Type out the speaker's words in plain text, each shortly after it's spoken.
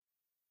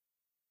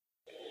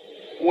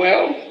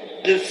Well,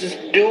 this is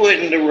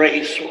during the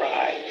race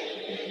ride.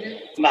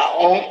 My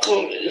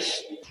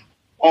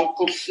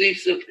Uncle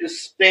Cecil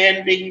is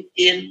standing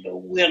in the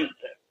window.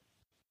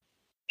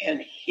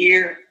 And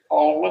here,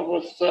 all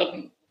of a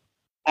sudden,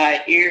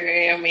 I hear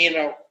him in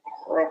a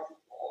rough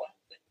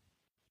voice.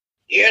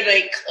 Here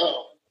they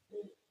come.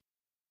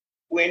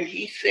 When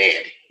he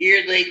said,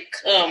 here they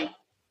come,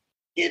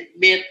 it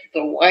meant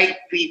the white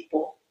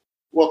people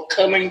were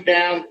coming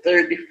down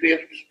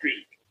 35th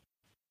Street.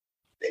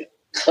 They're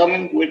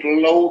coming with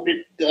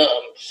loaded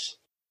guns.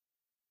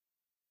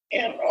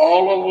 And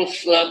all of a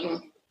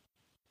sudden,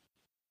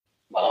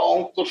 my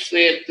uncle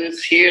said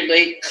this, here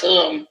they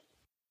come.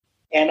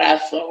 And I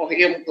saw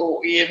him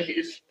go in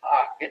his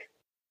pocket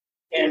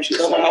and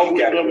come out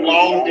with the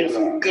longest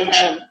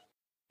gun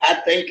I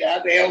think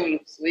I've ever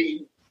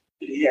seen.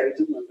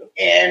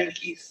 And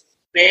he's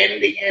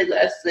standing, as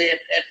I said,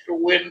 at the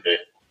window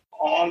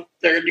on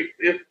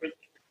 35th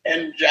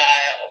and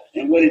Giles.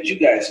 And what did you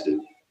guys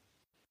do?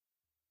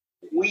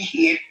 We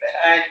hid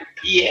behind the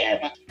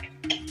piano.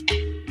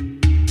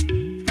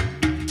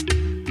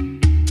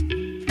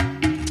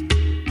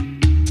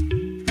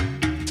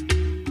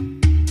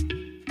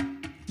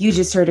 You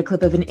just heard a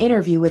clip of an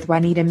interview with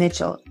Juanita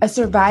Mitchell, a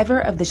survivor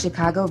of the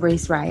Chicago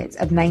race riots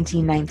of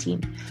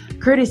 1919,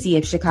 courtesy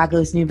of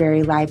Chicago's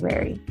Newberry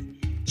Library.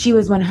 She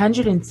was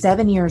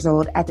 107 years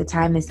old at the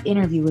time this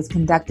interview was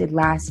conducted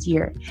last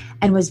year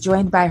and was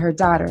joined by her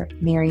daughter,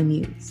 Mary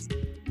Muse.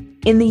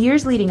 In the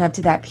years leading up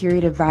to that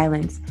period of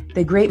violence,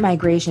 the Great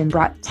Migration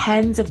brought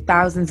tens of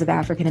thousands of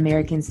African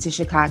Americans to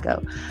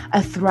Chicago,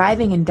 a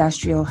thriving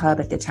industrial hub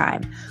at the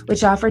time,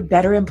 which offered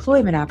better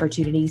employment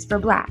opportunities for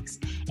Blacks,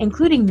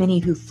 including many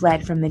who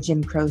fled from the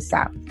Jim Crow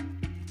South.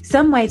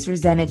 Some whites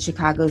resented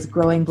Chicago's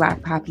growing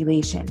Black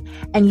population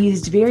and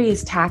used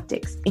various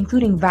tactics,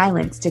 including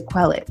violence, to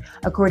quell it,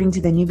 according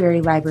to the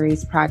Newberry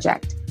Library's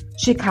project,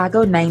 Chicago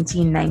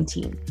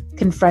 1919,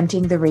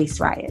 Confronting the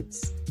Race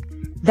Riots.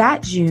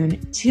 That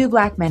June, 2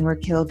 Black men were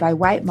killed by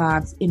white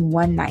mobs in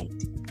one night.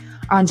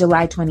 On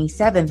July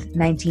 27,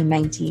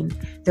 1919,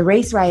 the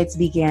race riots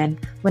began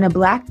when a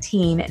Black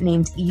teen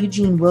named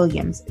Eugene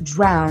Williams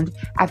drowned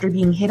after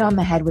being hit on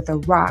the head with a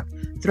rock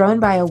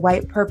thrown by a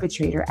white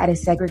perpetrator at a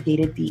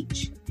segregated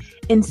beach.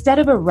 Instead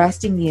of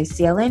arresting the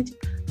assailant,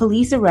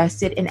 police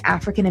arrested an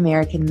African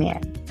American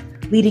man,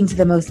 leading to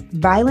the most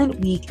violent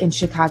week in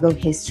Chicago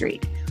history,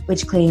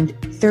 which claimed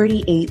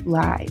 38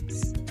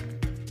 lives.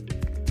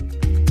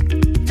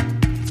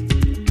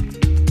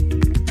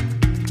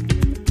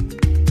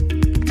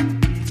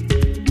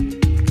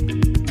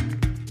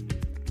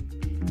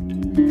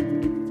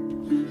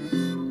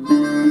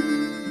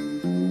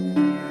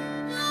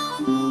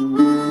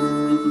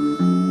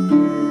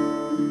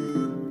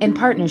 In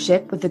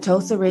partnership with the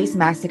Tulsa Race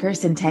Massacre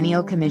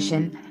Centennial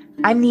Commission,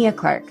 I'm Nia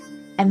Clark,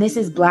 and this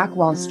is Black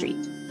Wall Street,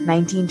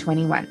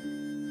 1921.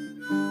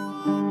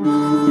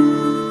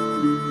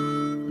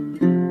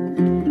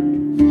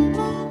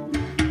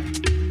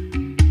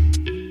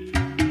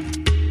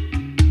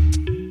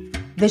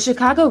 The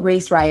Chicago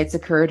race riots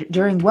occurred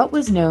during what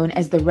was known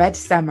as the Red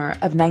Summer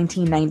of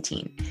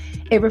 1919.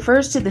 It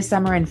refers to the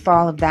summer and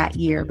fall of that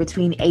year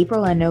between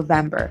April and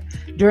November,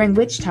 during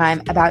which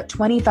time about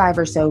 25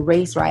 or so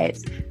race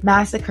riots,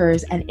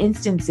 massacres, and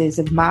instances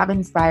of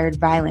mob-inspired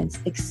violence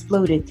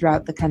exploded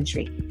throughout the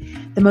country.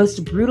 The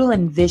most brutal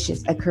and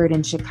vicious occurred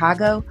in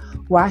Chicago,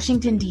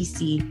 Washington,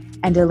 D.C.,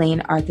 and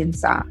Elaine,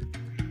 Arkansas.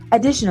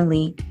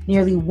 Additionally,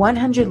 nearly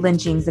 100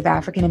 lynchings of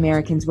African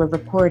Americans were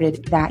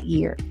reported that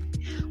year.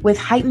 With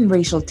heightened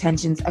racial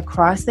tensions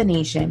across the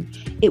nation,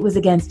 it was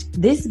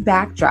against this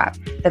backdrop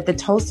that the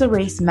Tulsa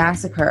Race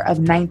Massacre of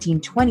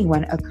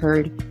 1921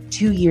 occurred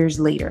 2 years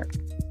later.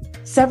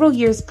 Several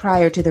years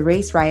prior to the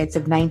race riots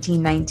of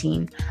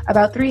 1919,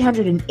 about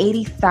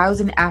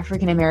 380,000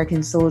 African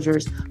American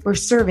soldiers were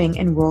serving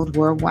in World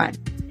War I.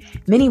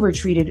 Many were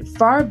treated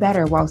far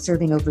better while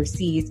serving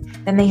overseas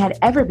than they had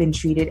ever been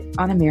treated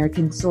on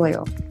American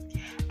soil.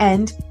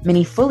 And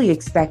many fully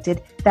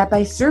expected that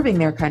by serving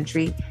their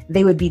country,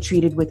 they would be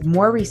treated with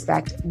more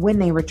respect when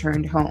they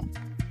returned home.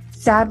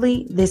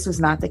 Sadly, this was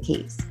not the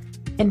case.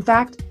 In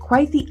fact,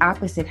 quite the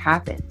opposite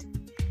happened.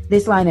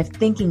 This line of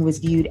thinking was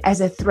viewed as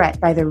a threat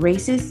by the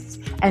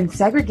racists and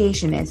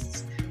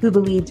segregationists who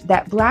believed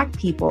that Black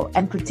people,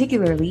 and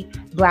particularly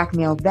Black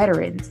male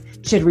veterans,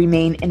 should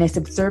remain in a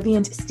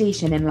subservient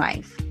station in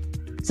life.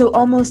 So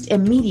almost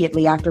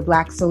immediately after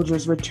Black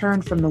soldiers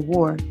returned from the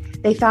war,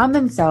 they found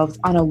themselves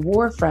on a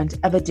war front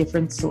of a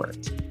different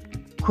sort.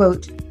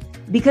 Quote,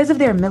 because of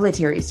their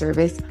military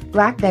service,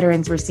 Black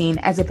veterans were seen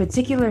as a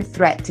particular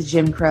threat to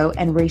Jim Crow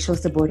and racial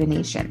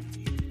subordination,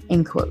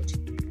 end quote,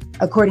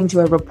 according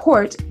to a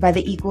report by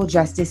the Equal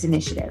Justice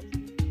Initiative.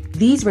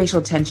 These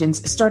racial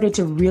tensions started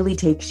to really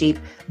take shape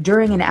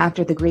during and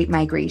after the Great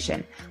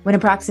Migration, when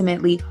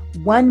approximately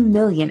 1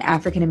 million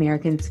African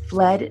Americans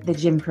fled the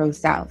Jim Crow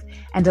South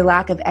and a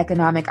lack of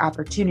economic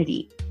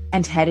opportunity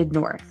and headed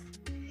north.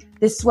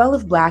 The swell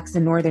of blacks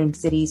in northern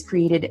cities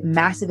created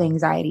massive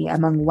anxiety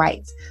among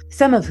whites,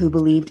 some of who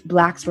believed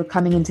blacks were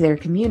coming into their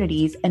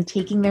communities and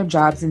taking their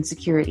jobs and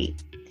security.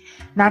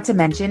 Not to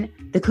mention,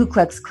 the Ku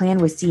Klux Klan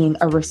was seeing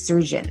a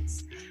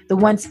resurgence. The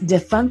once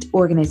defunct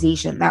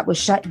organization that was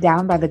shut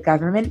down by the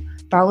government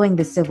following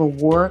the Civil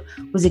War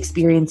was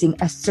experiencing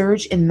a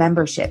surge in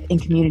membership in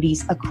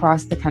communities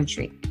across the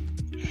country.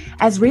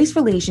 As race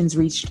relations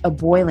reached a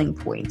boiling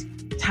point,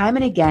 time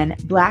and again,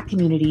 Black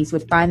communities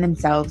would find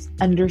themselves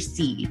under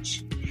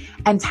siege.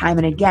 And time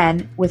and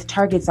again, with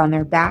targets on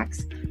their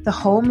backs, the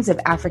homes of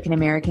African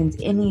Americans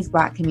in these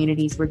Black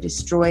communities were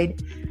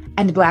destroyed,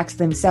 and Blacks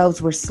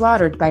themselves were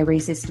slaughtered by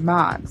racist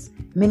mobs,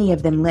 many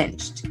of them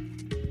lynched.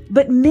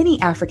 But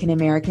many African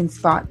Americans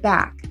fought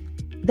back.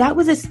 That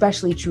was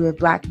especially true of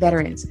Black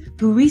veterans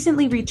who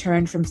recently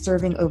returned from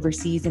serving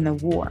overseas in the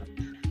war,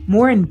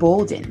 more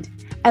emboldened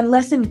and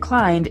less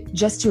inclined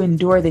just to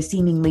endure the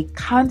seemingly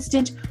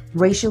constant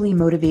racially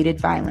motivated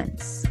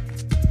violence.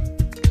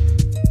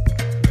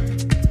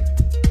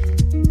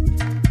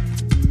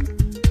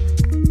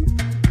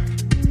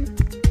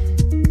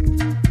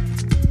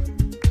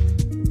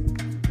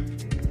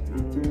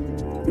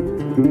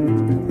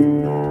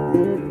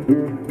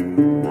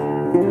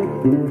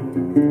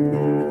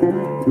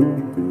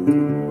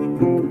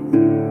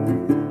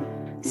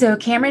 So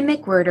Cameron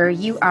McWhirter,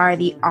 you are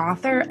the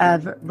author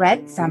of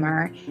Red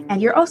Summer, and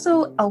you're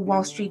also a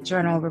Wall Street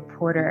Journal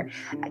reporter.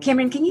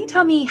 Cameron, can you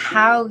tell me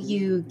how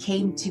you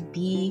came to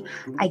be,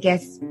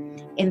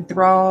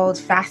 enthralled,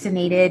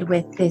 fascinated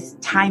with this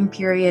time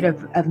period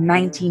of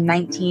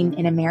 1919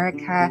 in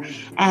America,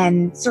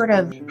 and sort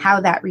of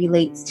how that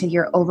relates to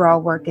your overall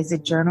work as a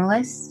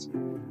journalist?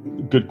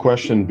 Good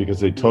question, because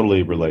they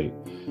totally relate.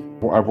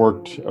 I've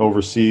worked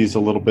overseas a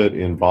little bit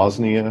in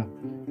Bosnia,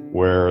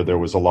 where there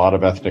was a lot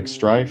of ethnic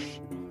strife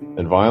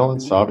and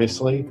violence,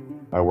 obviously.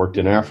 I worked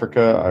in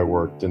Africa, I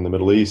worked in the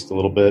Middle East a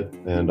little bit,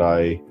 and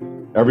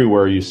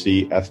everywhere you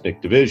see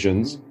ethnic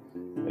divisions.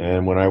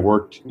 And when I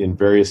worked in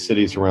various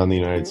cities around the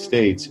United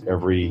States,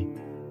 every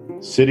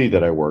city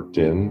that I worked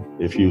in,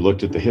 if you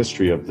looked at the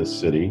history of the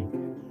city,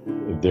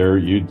 there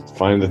you'd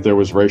find that there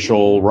was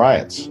racial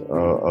riots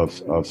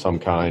of some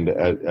kind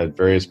at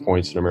various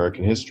points in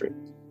American history.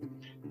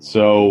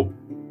 So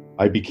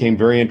I became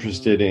very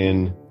interested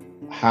in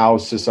how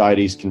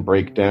societies can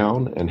break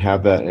down and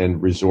have that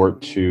and resort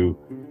to,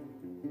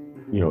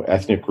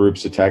 ethnic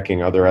groups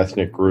attacking other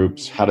ethnic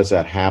groups. How does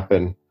that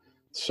happen?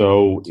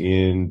 So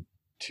in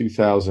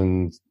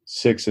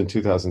 2006 and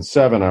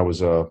 2007, I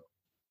was a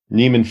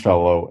Nieman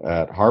Fellow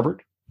at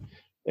Harvard.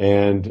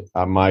 And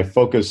my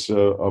focus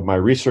of my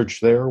research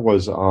there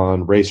was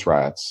on race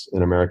riots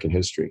in American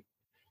history.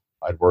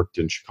 I'd worked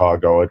in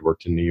Chicago, I'd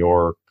worked in New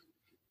York,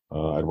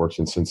 I'd worked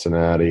in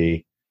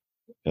Cincinnati,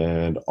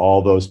 and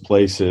all those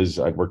places,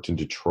 I'd worked in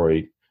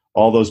Detroit,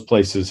 all those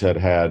places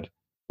had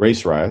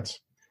race riots,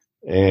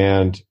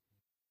 and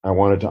I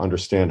wanted to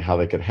understand how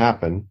they could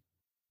happen.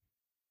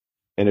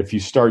 And if you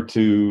start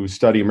to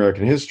study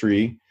American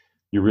history,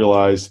 you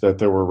realize that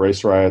there were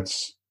race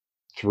riots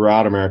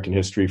throughout American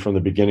history from the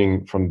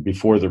beginning, from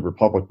before the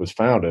Republic was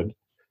founded,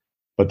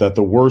 but that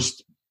the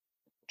worst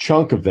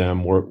chunk of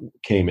them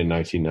came in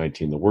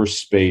 1919. The worst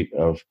spate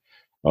of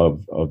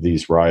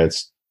these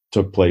riots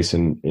took place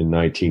in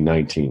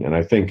 1919. And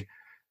I think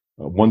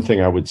one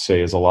thing I would say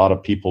is a lot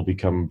of people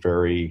become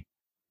very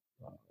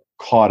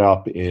caught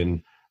up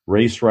in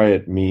race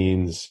riot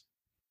means,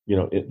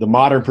 the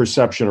modern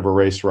perception of a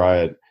race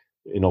riot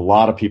in a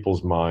lot of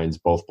people's minds,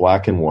 both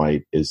black and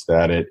white, is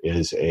that it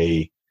is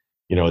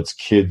it's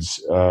kids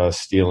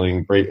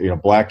stealing,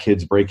 black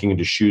kids breaking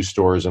into shoe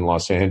stores in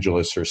Los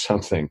Angeles or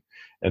something.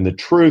 And the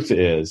truth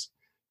is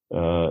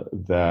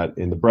that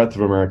in the breadth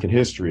of American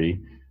history,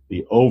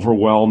 the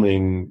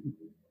overwhelming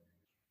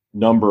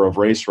number of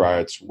race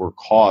riots were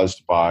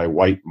caused by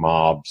white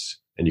mobs,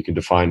 and you can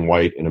define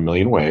white in a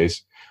million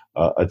ways,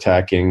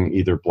 attacking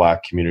either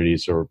black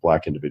communities or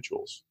black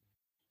individuals.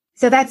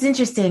 So that's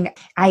interesting.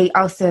 I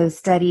also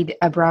studied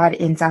abroad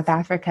in South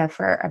Africa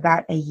for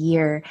about a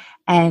year,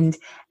 and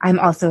I'm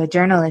also a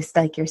journalist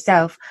like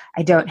yourself.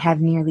 I don't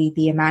have nearly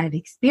the amount of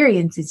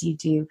experience as you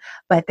do,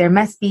 but there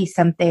must be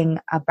something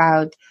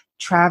about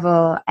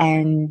travel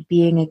and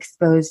being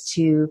exposed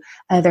to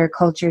other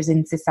cultures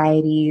and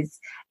societies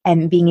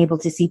and being able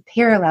to see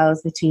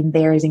parallels between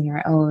theirs and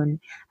your own,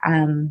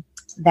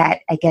 that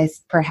I guess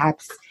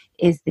perhaps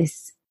is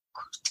this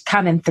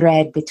common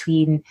thread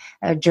between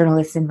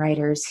journalists and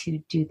writers who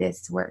do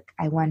this work,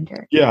 I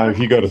wonder. Yeah, if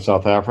you go to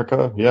South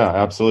Africa, yeah,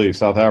 absolutely.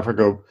 South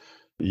Africa,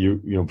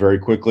 you very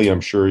quickly, I'm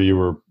sure you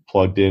were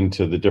plugged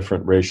into the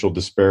different racial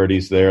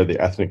disparities there, the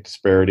ethnic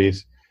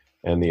disparities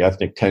and the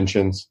ethnic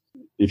tensions.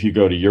 If you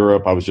go to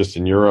Europe, I was just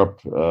in Europe,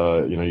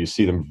 you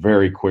see them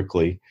very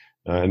quickly.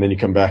 And then you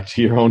come back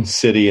to your own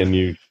city and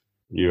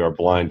you are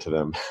blind to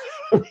them.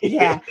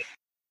 Yeah.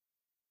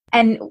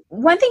 And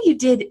one thing you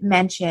did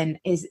mention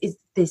is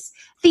this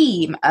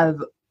theme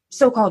of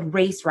so-called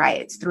race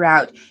riots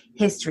throughout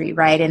history,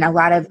 right? And a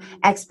lot of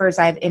experts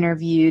I've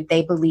interviewed,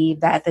 they believe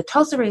that the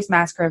Tulsa Race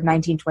Massacre of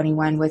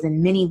 1921 was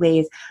in many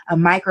ways a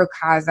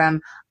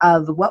microcosm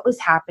of what was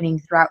happening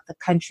throughout the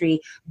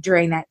country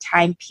during that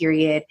time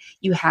period.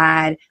 You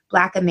had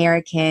Black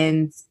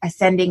Americans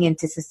ascending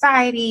into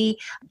society,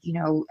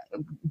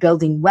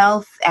 building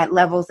wealth at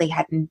levels they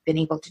hadn't been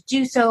able to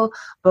do so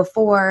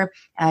before.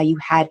 You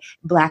had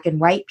Black and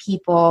white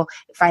people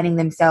finding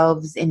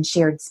themselves in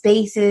shared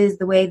spaces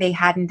the way they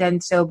hadn't done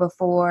so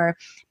before.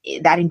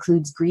 That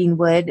includes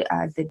Greenwood,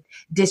 the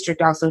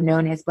district also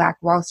known as Black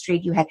Wall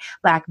Street. You had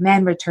Black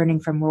men returning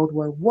from World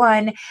War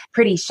I,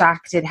 pretty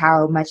shocked at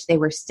how much they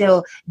were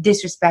still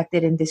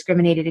disrespected and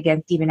discriminated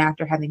against even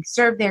after having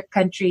served their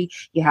country.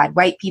 You had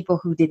white people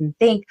who didn't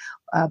think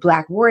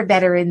Black war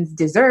veterans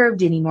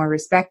deserved any more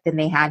respect than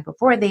they had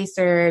before they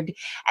served.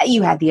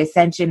 You had the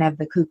ascension of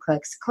the Ku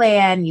Klux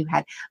Klan. You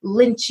had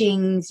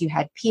lynchings. You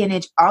had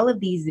peonage, all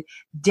of these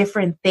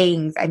different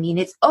things. I mean,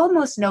 it's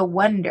almost no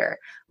wonder,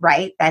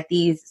 right, that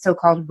these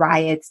so-called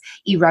riots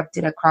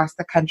erupted across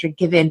the country,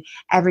 given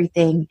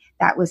everything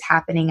that was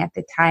happening at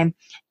the time.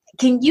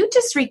 Can you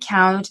just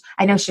recount,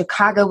 I know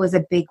Chicago was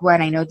a big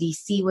one, I know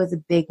DC was a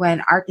big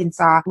one,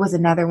 Arkansas was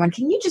another one.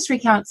 Can you just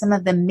recount some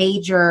of the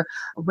major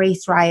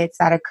race riots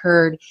that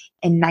occurred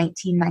in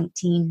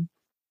 1919?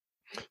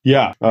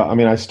 Yeah.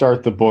 I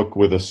start the book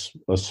with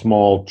a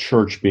small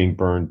church being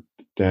burned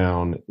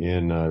down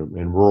in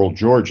rural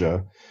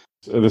Georgia.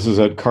 So this is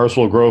at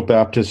Carswell Grove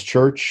Baptist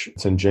Church.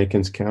 It's in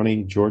Jenkins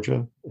County,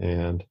 Georgia.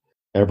 And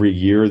every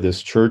year,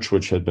 this church,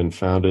 which had been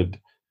founded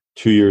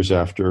 2 years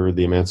after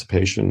the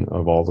emancipation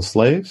of all the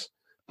slaves,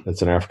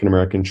 it's an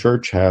African-American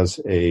church,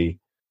 has a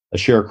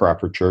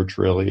sharecropper church,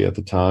 really, at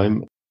the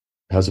time,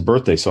 has a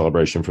birthday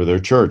celebration for their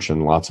church,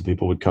 and lots of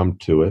people would come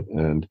to it.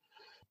 And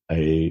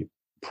a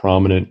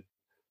prominent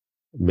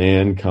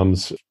man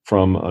comes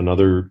from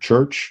another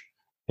church,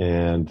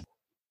 and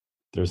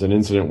there's an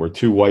incident where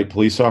 2 white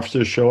police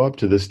officers show up.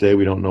 To this day,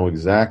 we don't know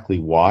exactly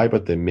why,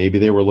 but maybe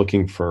they were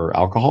looking for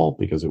alcohol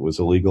because it was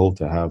illegal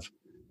to have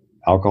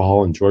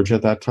alcohol in Georgia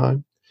at that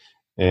time.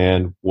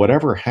 And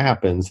whatever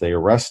happens, they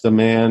arrest a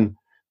man.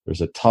 There's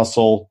a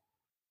tussle.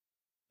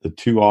 The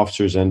 2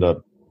 officers end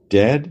up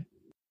dead,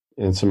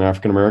 and some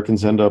African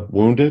Americans end up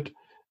wounded.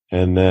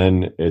 And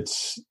then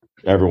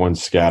everyone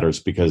scatters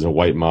because a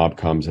white mob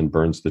comes and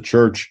burns the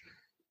church,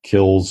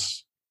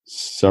 kills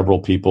several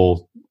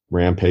people,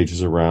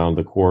 rampages around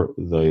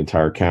the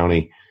entire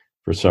county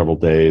for several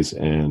days,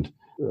 and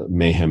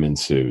mayhem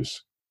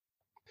ensues.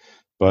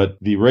 But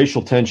the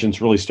racial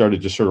tensions really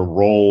started to sort of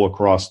roll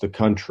across the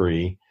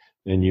country,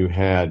 and you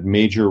had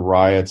major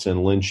riots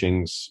and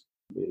lynchings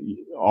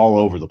all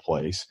over the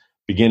place,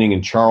 beginning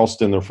in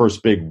Charleston. The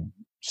first big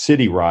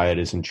city riot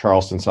is in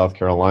Charleston, South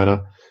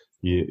Carolina.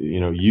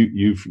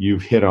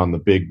 You've hit on the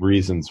big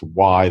reasons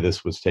why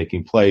this was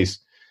taking place.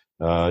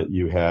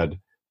 You had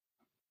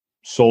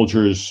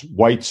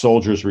white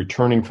soldiers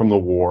returning from the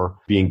war,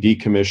 being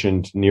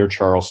decommissioned near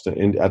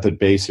Charleston, at the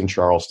base in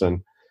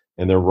Charleston,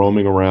 and they're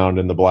roaming around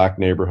in the Black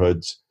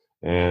neighborhoods,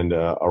 and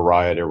a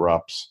riot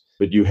erupts.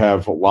 But you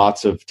have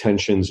lots of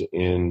tensions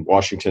in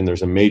Washington.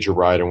 There's a major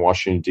riot in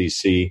Washington,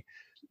 D.C.,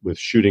 with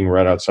shooting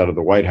right outside of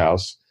the White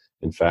House.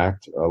 In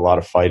fact, a lot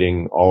of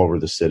fighting all over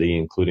the city,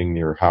 including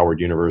near Howard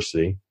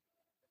University.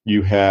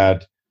 You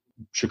had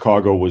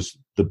Chicago was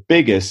the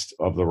biggest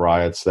of the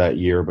riots that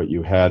year, but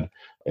you had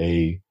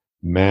a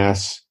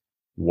mass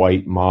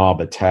white mob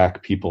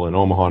attack people in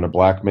Omaha, a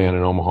Black man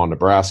in Omaha,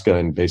 Nebraska,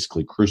 and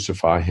basically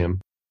crucify him.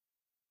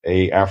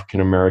 A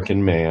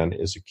African-American man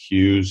is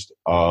accused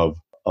of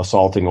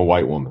assaulting a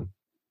white woman.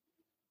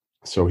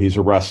 So he's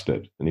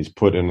arrested, and he's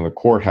put in the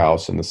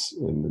courthouse in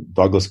the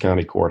Douglas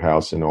County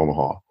Courthouse in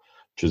Omaha,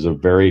 which is a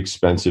very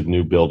expensive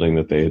new building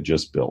that they had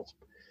just built.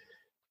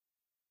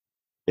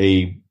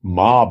 A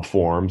mob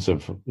forms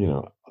of,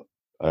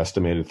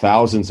 estimated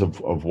thousands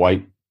of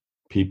white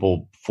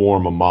people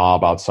form a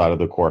mob outside of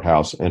the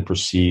courthouse and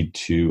proceed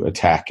to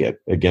attack it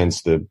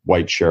against the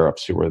white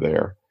sheriffs who were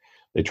there.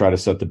 They try to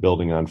set the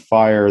building on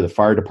fire. The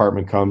fire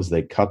department comes.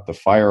 They cut the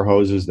fire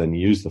hoses, then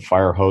use the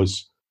fire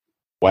hose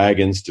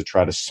wagons to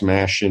try to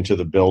smash into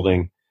the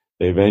building.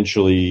 They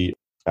eventually,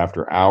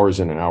 after hours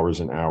and hours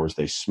and hours,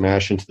 they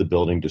smash into the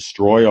building,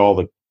 destroy all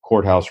the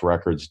courthouse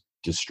records,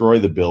 destroy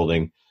the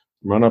building,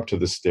 run up to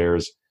the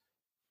stairs,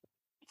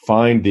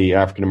 find the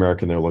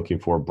African-American they're looking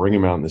for, bring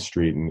him out in the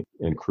street,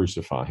 and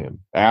crucify him.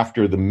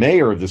 After the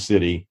mayor of the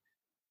city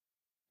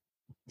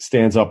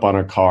stands up on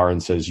a car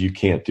and says, "You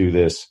can't do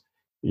this.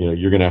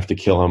 You're going to have to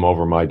kill him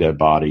over my dead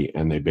body."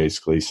 And they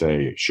basically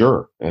say,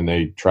 "Sure." And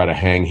they try to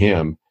hang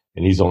him,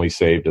 and he's only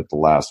saved at the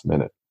last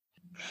minute.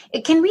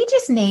 Can we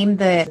just name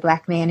the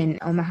Black man in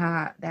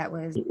Omaha that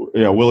was?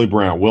 Yeah, Will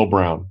Brown. Will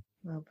Brown,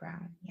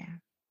 yeah.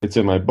 It's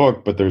in my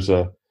book, but there's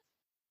a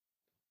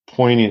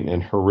poignant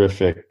and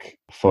horrific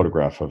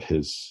photograph of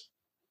his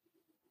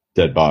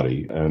dead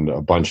body and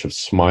a bunch of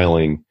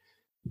smiling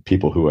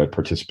people who had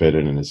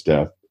participated in his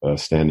death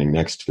standing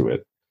next to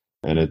it.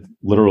 And it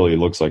literally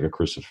looks like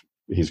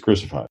he's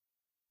crucified.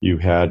 You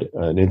had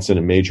a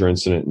major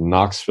incident in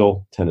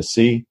Knoxville,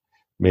 Tennessee,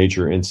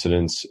 major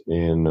incidents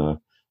in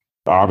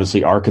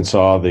obviously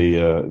Arkansas,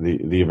 the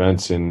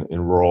events in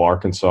rural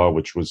Arkansas,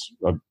 which was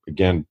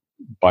again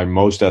by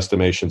most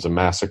estimations a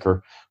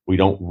massacre. We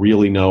don't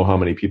really know how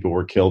many people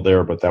were killed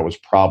there, but that was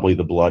probably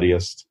the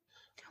bloodiest.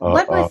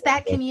 What was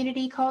that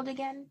community called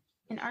again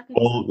in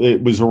Arkansas? Well,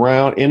 it was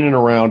in and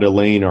around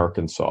Elaine,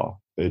 Arkansas.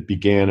 It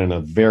began in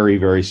a very,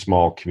 very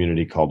small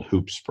community called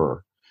Hoop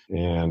Spur.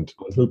 And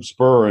Hoop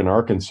Spur in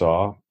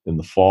Arkansas in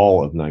the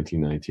fall of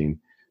 1919,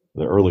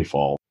 the early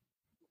fall,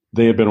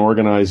 they had been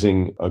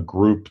organizing a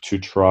group to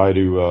try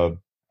to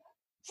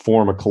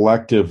form a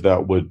collective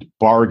that would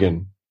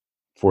bargain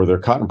for their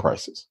cotton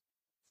prices.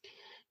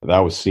 That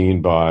was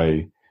seen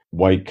by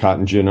white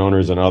cotton gin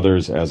owners and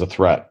others as a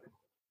threat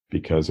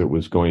because it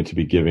was going to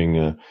be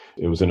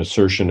it was an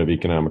assertion of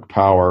economic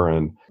power.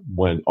 And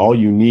when all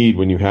you need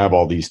when you have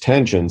all these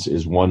tensions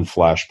is one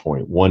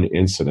flashpoint, one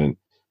incident,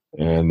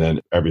 and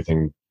then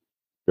everything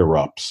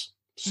erupts.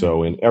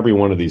 So in every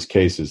one of these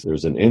cases,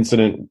 there's an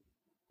incident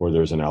or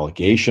there's an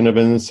allegation of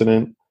an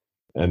incident,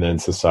 and then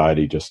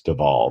society just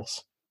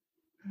devolves.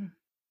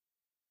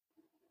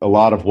 A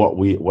lot of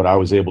what I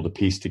was able to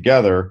piece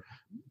together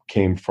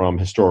came from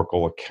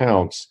historical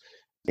accounts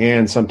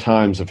and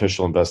sometimes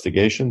official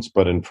investigations.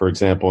 But for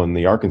example, in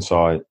the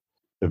Arkansas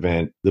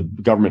event, the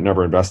government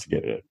never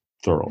investigated it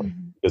thoroughly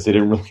because they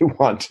didn't really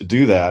want to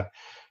do that.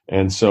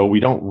 And so we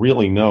don't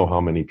really know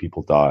how many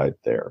people died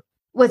there.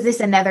 Was this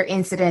another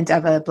incident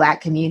of a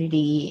Black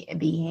community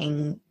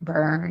being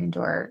burned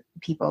or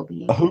people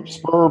being... Hoop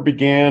Spur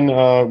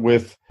began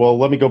with, well,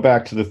 let me go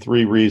back to the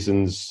three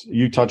reasons.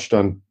 You touched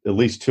on at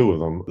least two of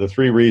them. The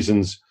three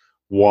reasons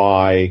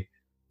why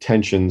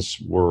tensions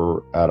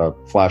were at a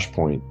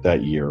flashpoint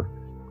that year.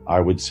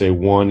 I would say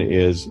one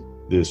is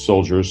the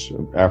soldiers,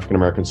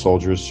 African-American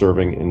soldiers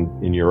serving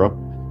in Europe.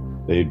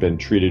 They'd been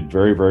treated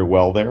very, very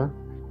well there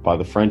by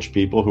the French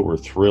people who were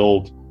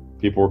thrilled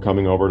people were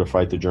coming over to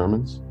fight the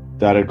Germans.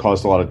 That had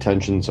caused a lot of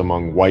tensions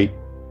among white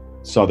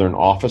Southern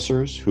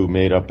officers who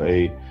made up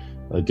a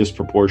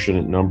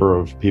disproportionate number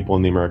of people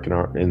in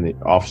the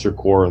officer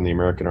corps in the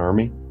American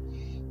Army.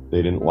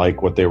 They didn't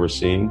like what they were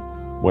seeing.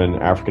 When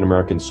African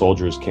American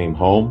soldiers came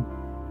home,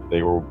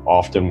 they were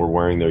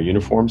wearing their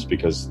uniforms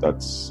because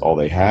that's all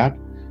they had,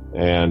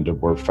 and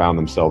found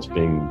themselves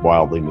being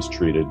wildly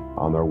mistreated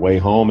on their way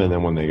home and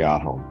then when they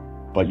got home.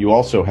 But you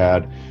also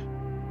had,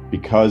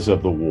 because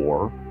of the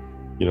war,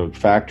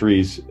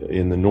 factories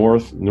in the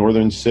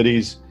northern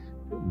cities,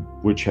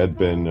 which had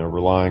been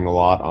relying a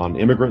lot on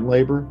immigrant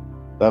labor.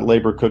 That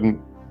labor couldn't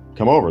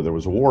come over. There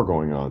was a war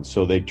going on.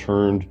 So they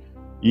turned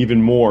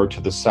even more to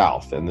the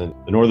south. And the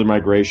northern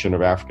migration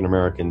of African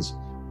Americans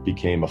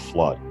became a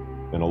flood.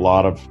 And a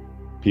lot of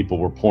people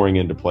were pouring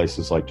into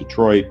places like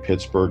Detroit,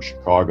 Pittsburgh,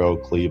 Chicago,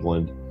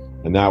 Cleveland.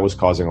 And that was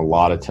causing a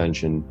lot of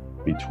tension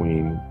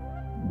between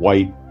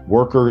white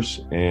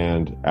workers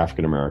and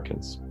African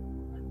Americans.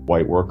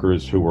 White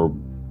workers who were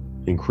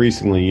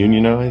increasingly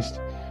unionized,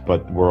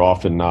 but were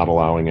often not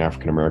allowing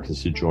African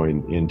Americans to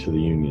join into the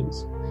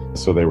unions.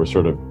 So they were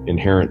sort of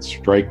inherent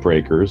strike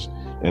breakers,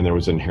 and there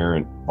was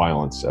inherent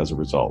violence as a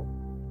result.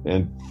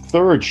 And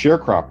third,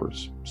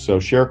 sharecroppers. So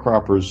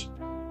sharecroppers,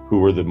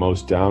 who were the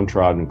most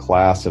downtrodden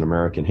class in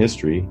American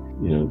history,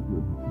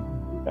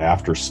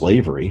 after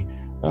slavery,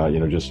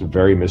 just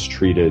very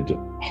mistreated,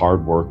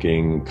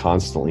 hardworking,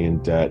 constantly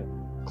in debt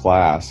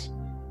class,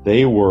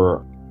 they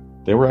were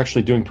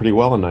actually doing pretty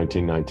well in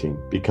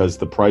 1919 because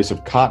the price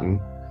of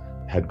cotton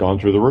had gone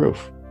through the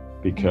roof,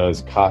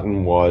 because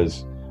cotton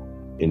was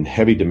in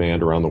heavy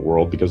demand around the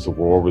world because the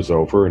war was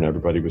over and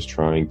everybody was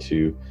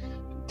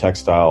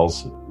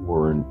textiles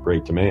were in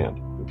great demand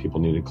and people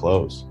needed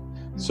clothes.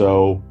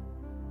 So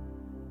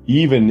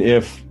even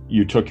if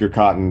you took your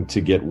cotton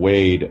to get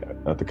weighed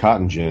at the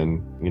cotton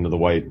gin, the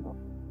white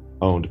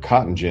owned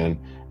cotton gin,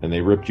 and they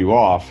ripped you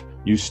off,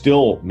 you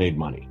still made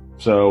money.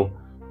 So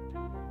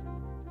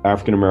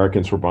African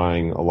Americans were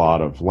buying a lot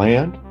of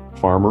land.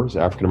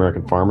 African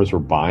American farmers were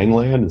buying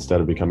land instead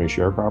of becoming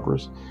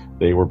sharecroppers.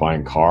 They were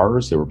buying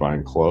cars, they were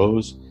buying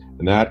clothes,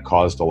 and that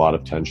caused a lot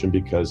of tension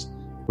because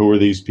who are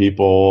these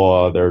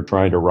people? They're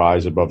trying to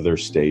rise above their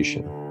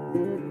station.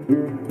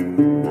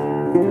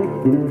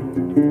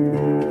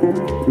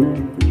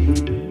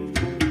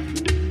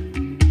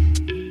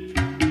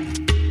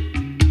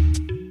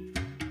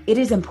 It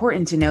is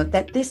important to note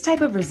that this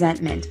type of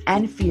resentment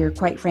and fear,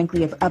 quite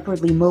frankly, of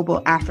upwardly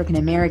mobile African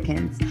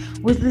Americans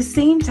was the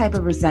same type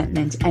of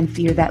resentment and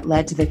fear that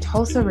led to the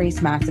Tulsa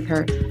Race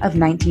Massacre of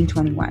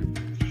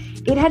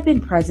 1921. It had been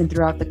present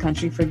throughout the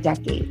country for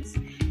decades.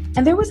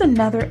 And there was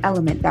another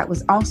element that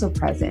was also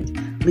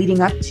present leading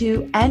up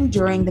to and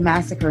during the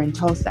massacre in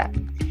Tulsa,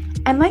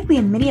 and likely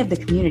in many of the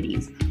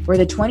communities where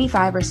the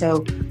 25 or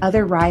so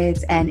other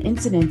riots and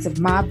incidents of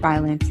mob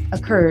violence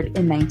occurred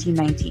in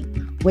 1919.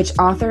 Which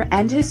author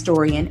and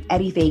historian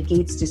Eddie Faye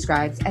Gates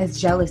describes as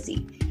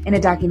jealousy in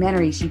a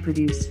documentary she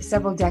produced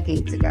several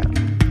decades ago.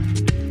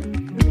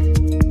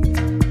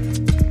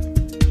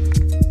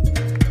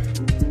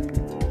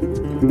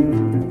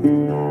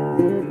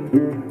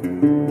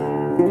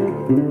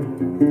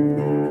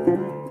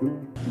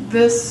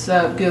 This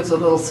gives a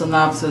little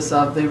synopsis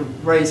of the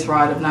race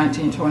riot of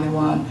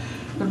 1921.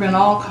 There have been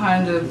all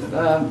kinds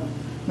of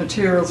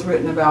materials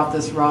written about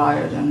this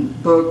riot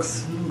and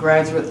books,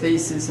 graduate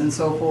theses, and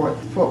so forth.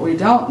 What we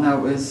don't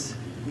know is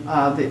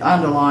the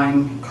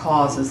underlying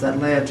causes that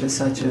led to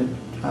such a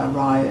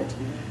riot.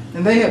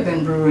 And they have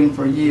been brewing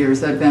for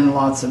years. There have been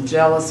lots of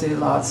jealousy,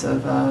 lots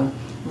of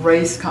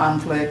race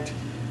conflict.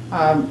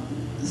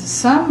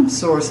 Some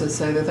sources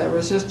say that there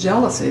was just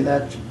jealousy,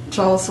 that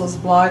Tulsa's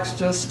blacks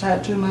just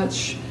had too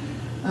much,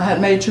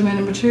 had made too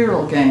many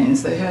material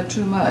gains. They had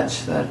too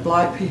much, that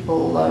black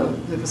people,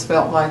 it was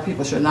felt black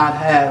people should not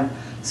have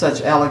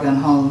such elegant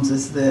homes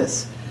as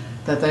this,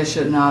 that they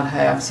should not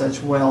have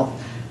such wealth.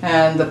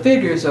 And the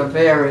figures are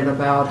varied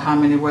about how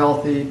many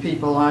wealthy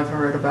people. I've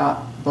heard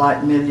about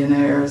black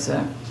millionaires,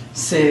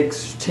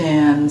 6,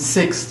 10,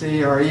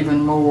 60, or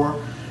even more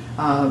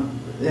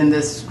in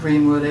this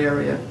Greenwood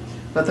area.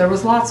 But there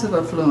was lots of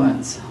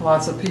affluence.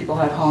 Lots of people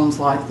had homes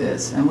like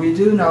this. And we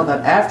do know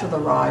that after the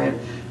riot,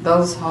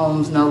 those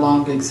homes no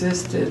longer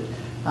existed.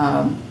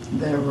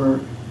 There were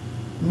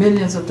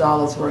millions of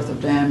dollars worth of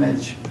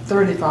damage,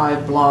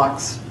 35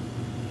 blocks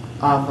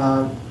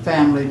of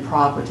family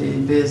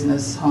property,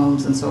 business,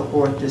 homes, and so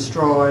forth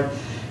destroyed.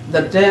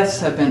 The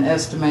deaths have been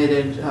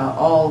estimated,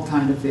 all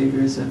kind of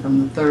figures,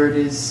 from the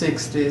 30s,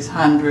 60s,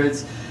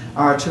 hundreds,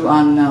 are to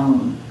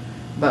unknown.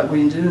 But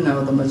we do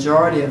know the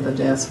majority of the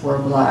deaths were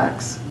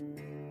blacks.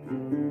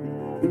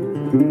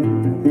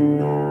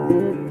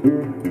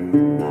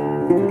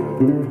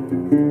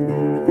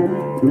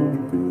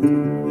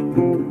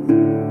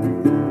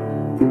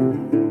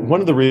 One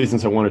of the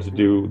reasons I wanted to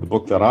do the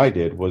book that I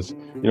did was,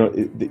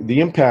 the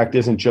impact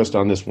isn't just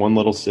on this one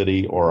little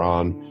city or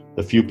on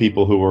the few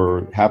people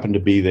who happened to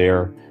be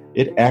there.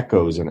 It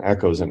echoes and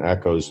echoes and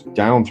echoes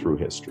down through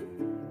history.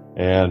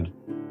 And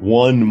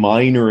one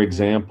minor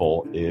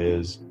example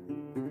is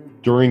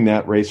during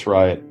that race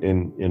riot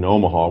in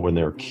Omaha, when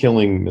they're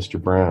killing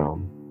Mr.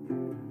 Brown,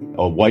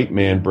 a white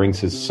man brings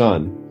his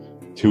son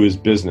to his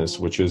business,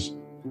 which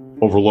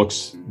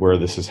overlooks where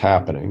this is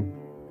happening,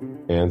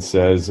 and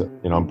says,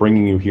 I'm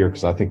bringing you here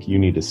because I think you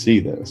need to see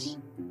this.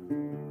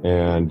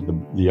 And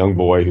the young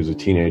boy, who's a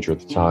teenager at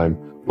the time,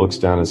 looks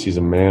down and sees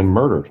a man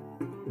murdered.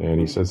 And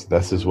he says,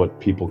 this is what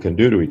people can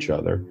do to each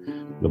other.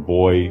 The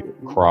boy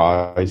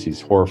cries.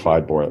 He's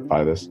horrified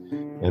by this.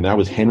 And that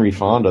was Henry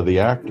Fonda, the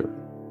actor.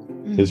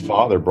 His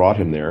father brought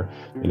him there,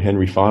 and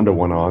Henry Fonda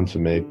went on to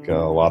make a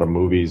lot of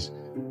movies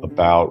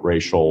about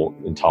racial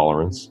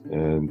intolerance,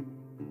 and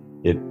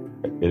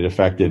it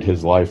affected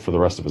his life for the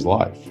rest of his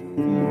life.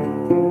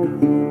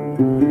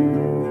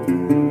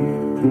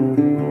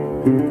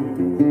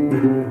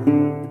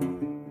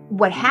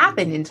 What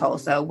happened in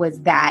Tulsa was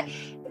that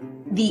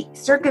the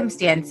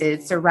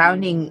circumstances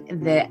surrounding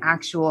the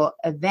actual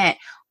event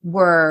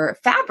were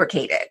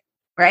fabricated,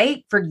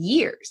 right? For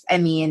years. I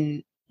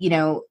mean,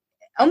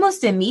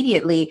 almost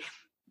immediately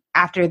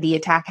after the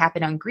attack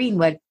happened on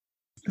Greenwood,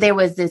 there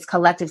was this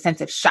collective sense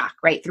of shock,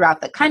 right,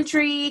 throughout the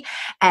country.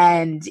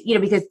 And,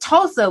 because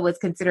Tulsa was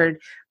considered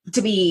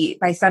to be,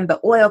 by some, the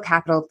oil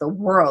capital of the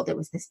world. It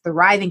was this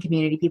thriving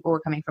community. People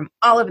were coming from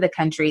all over the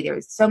country. There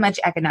was so much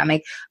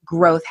economic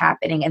growth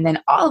happening. And then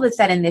all of a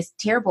sudden, this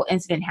terrible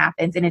incident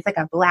happens, and it's like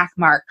a black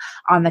mark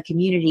on the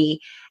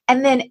community.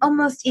 And then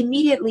almost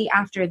immediately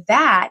after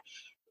that,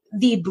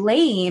 the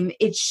blame,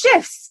 it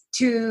shifts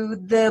to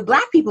the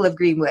black people of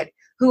Greenwood,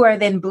 who are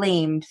then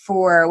blamed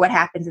for what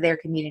happened to their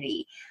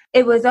community.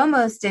 It was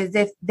almost as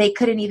if they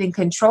couldn't even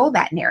control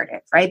that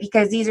narrative, right?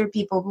 Because these are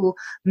people who,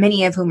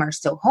 many of whom are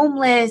still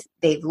homeless.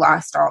 They've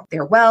lost all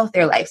their wealth,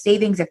 their life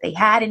savings, if they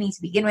had any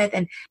to begin with.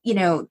 And,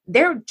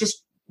 they're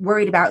just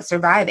worried about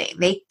surviving.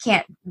 They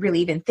can't really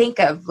even think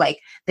of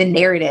the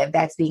narrative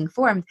that's being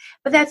formed,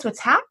 but that's what's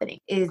happening.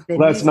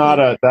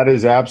 That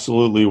is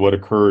absolutely what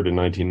occurred in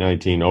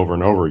 1919 over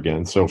and over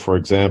again. So for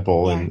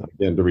example, and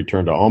again, to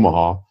return to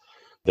Omaha,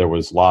 there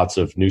was lots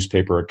of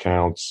newspaper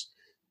accounts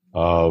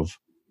of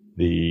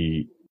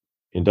the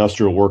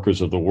industrial workers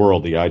of the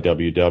world, the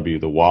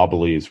IWW, the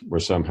Wobblies, were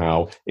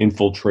somehow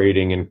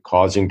infiltrating and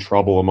causing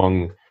trouble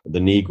among the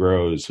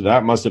Negroes. So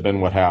that must have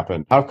been what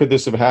happened. How could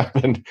this have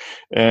happened?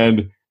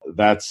 And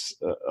that's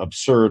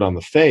absurd on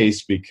the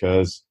face,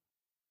 because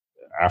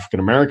African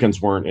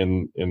Americans weren't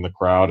in the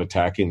crowd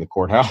attacking the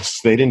courthouse.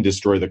 They didn't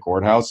destroy the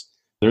courthouse.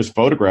 There's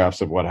photographs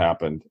of what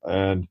happened.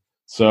 And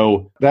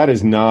so that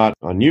is not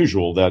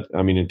unusual.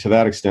 And to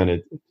that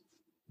extent,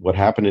 what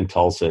happened in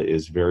Tulsa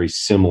is very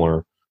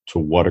similar to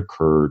what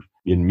occurred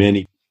in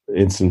many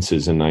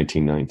instances in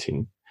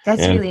 1919.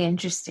 That's really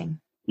interesting.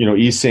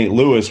 East St.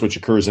 Louis, which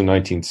occurs in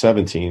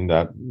 1917,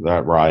 that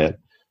riot,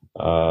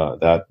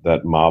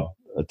 that mob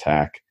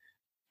attack,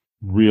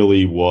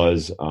 really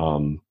was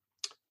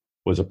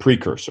a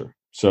precursor.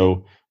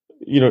 So,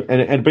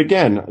 but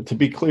again, to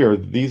be clear,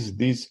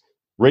 these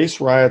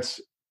race riots,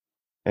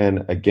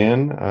 and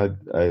again,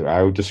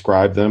 I would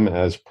describe them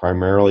as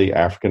primarily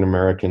African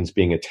Americans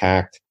being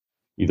attacked,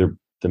 either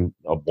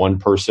one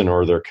person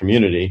or their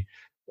community.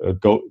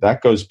 That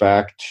goes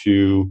back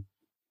to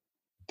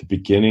the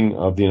beginning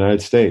of the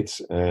United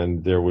States.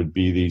 And there would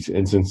be these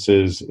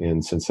instances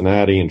in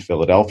Cincinnati and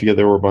Philadelphia.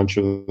 There were a bunch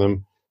of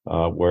them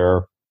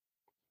where,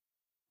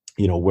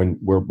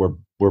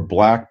 where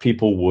Black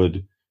people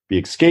would be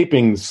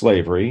escaping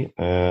slavery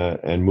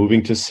and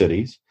moving to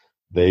cities.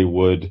 They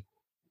would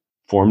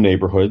form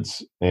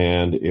neighborhoods,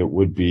 and it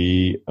would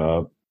be,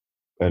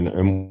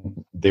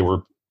 and they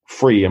were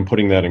free. I'm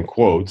putting that in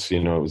quotes. It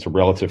was a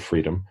relative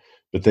freedom,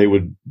 but they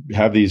would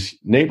have these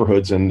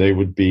neighborhoods, and they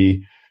would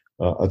be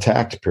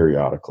attacked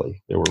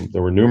periodically. There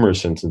were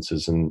numerous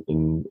instances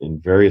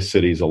in various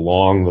cities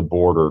along the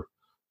border,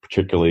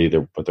 particularly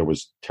there. But there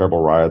was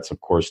terrible riots,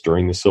 of course,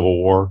 during the Civil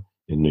War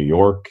in New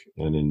York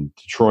and in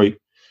Detroit,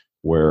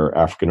 where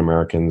African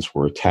Americans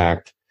were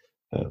attacked.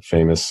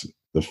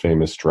 The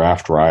famous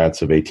draft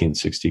riots of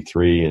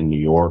 1863 in New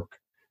York,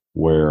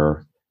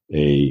 where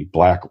a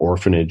Black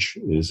orphanage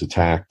is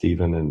attacked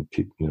even, and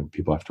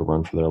people have to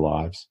run for their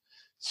lives.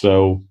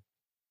 So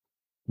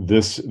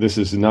this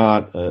is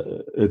not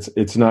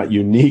it's not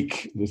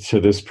unique to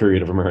this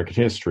period of American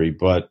history,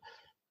 but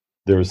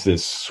there's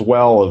this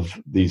swell of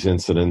these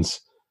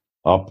incidents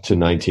up to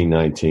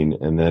 1919,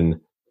 and then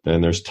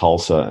there's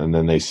Tulsa, and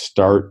then they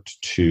start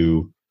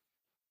to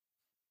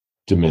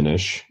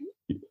diminish.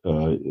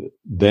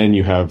 Then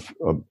you have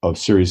a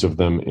series of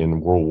them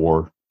in World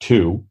War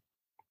II,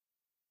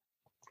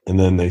 and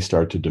then they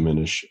start to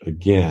diminish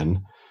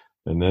again.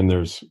 And then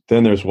there's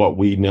what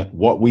we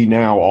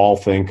now all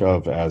think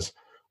of as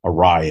a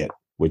riot,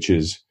 which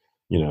is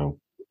the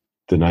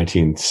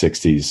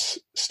 1960s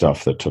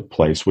stuff that took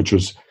place, which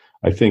was,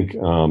 I think,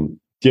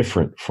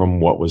 different from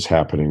what was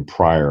happening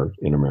prior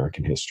in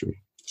American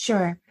history.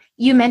 Sure.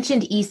 You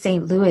mentioned East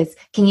St. Louis.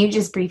 Can you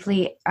just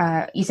briefly?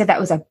 You said that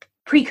was a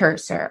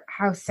precursor.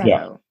 How so?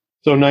 Yeah.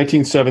 So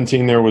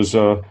 1917, there was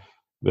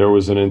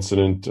an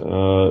incident.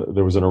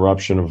 There was an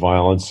eruption of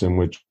violence in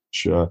which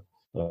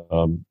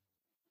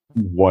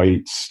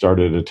whites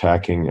started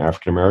attacking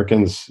African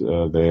Americans.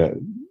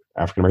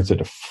 African Americans had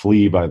to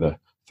flee by the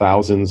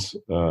thousands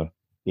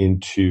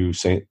into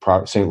St.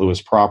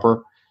 Louis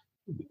proper.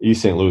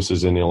 East St. Louis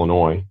is in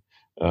Illinois,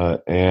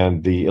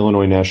 and the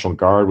Illinois National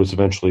Guard was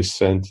eventually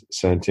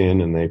sent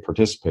in, and they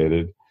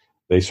participated.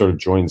 They sort of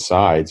joined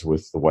sides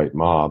with the white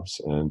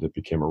mobs, and it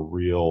became a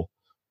real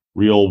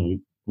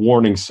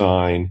warning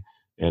sign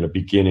and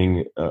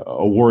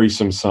a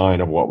worrisome sign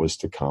of what was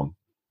to come.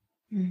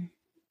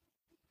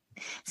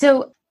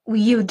 So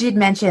you did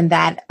mention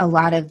that a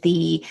lot of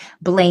the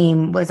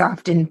blame was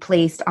often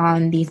placed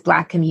on these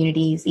Black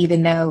communities,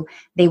 even though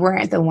they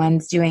weren't the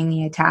ones doing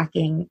the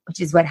attacking,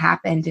 which is what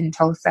happened in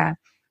Tulsa.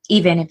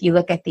 Even if you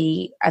look at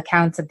the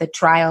accounts of the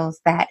trials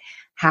that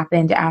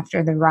happened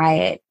after the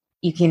riot,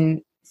 you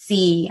can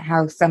see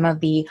how some of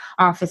the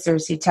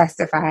officers who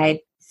testified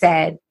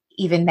said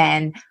even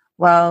then,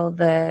 well,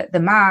 the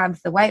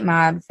mobs, the white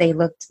mobs, they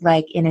looked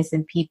like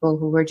innocent people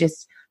who were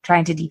just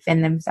trying to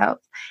defend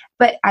themselves.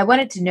 But I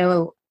wanted to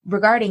know,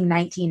 regarding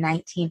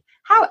 1919,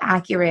 how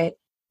accurate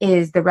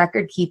is the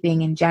record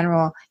keeping in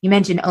general? You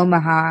mentioned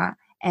Omaha,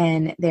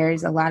 and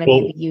there's a lot of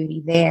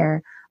ambiguity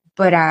there.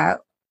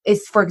 But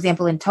for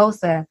example, in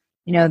Tulsa,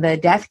 the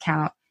death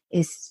count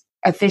is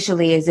in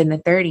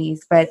the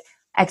 30s, but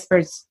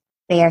experts,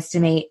 they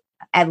estimate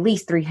at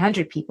least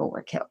 300 people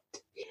were killed.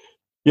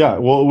 Yeah,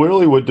 well, it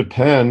really would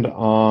depend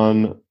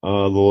on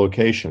the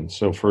location.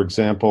 So, for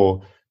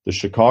example, the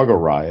Chicago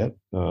riot,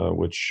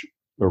 which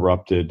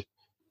erupted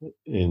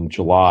in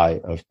July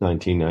of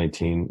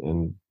 1919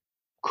 and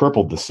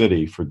crippled the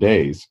city for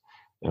days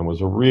and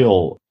was a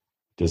real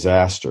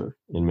disaster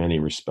in many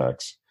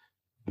respects.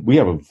 We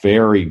have a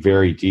very,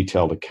 very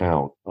detailed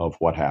account of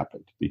what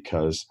happened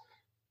because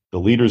the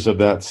leaders of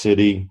that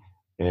city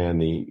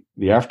and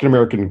the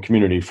African-American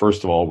community,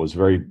 first of all, was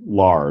very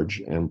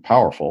large and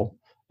powerful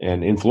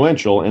and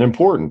influential and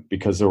important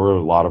because there were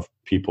a lot of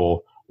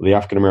people. The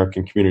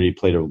African-American community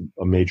played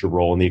a major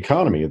role in the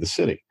economy of the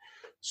city.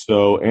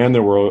 So, and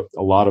there were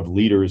a lot of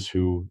leaders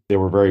who they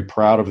were very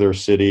proud of their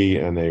city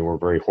and they were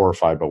very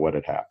horrified by what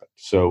had happened.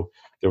 So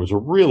there was a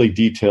really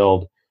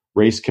detailed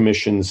race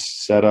commission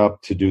set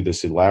up to do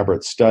this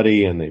elaborate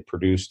study, and they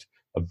produced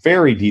a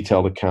very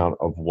detailed account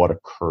of what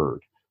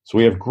occurred. So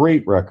we have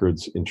great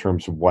records in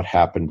terms of what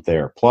happened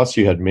there. Plus,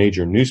 you had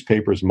major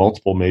newspapers,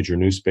 multiple major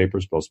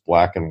newspapers, both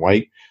black and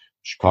white.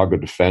 Chicago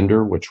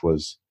Defender, which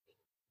was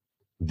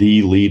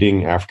the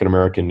leading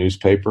African-American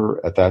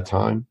newspaper at that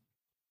time,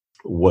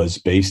 was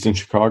based in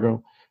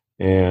Chicago.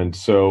 And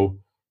so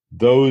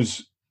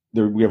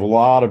we have a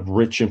lot of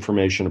rich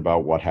information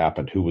about what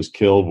happened, who was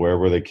killed, where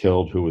were they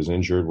killed, who was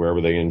injured, where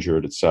were they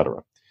injured, et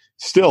cetera.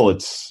 Still,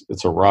 it's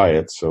a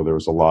riot, so there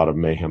was a lot of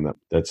mayhem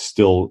that's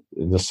still,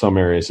 in some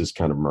areas, is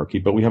kind of murky,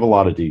 but we have a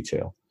lot of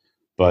detail.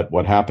 But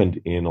what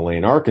happened in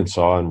Elaine,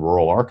 Arkansas, in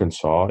rural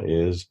Arkansas,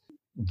 is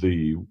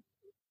the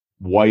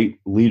white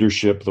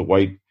leadership, the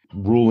white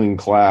ruling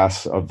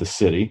class of the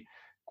city,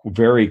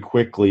 very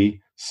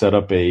quickly set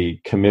up a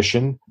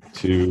commission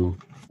to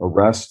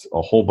arrest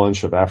a whole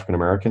bunch of African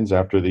Americans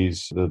after the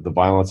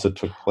violence that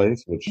took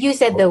place. Which you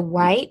said the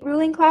white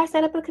ruling class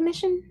set up a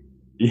commission?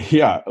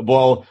 Yeah,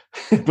 well,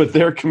 but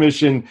their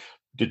commission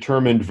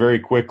determined very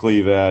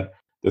quickly that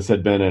this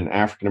had been an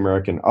African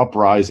American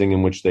uprising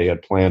in which they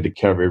had planned to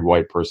kill every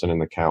white person in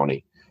the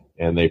county.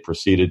 And they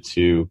proceeded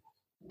to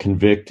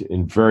convict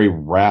in very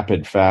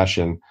rapid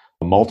fashion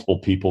multiple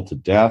people to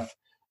death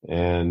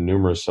and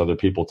numerous other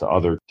people to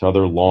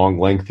other long,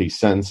 lengthy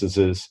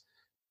sentences.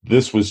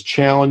 This was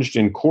challenged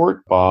in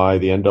court by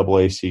the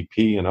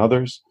NAACP and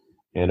others.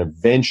 And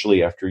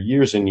eventually, after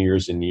years and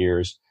years and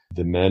years,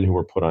 the men who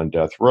were put on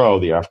death row,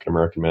 the African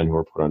American men who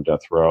were put on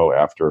death row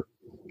after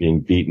being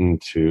beaten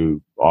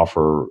to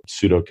offer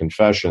pseudo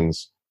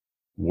confessions,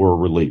 were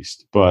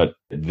released. But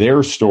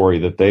their story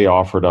that they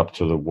offered up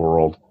to the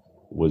world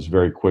was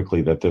very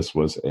quickly that this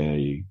was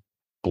a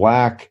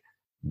black,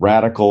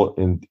 radical,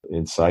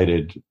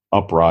 incited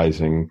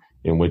uprising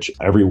in which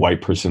every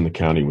white person in the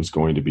county was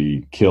going to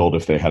be killed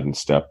if they hadn't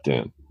stepped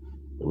in.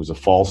 It was a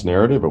false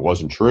narrative. It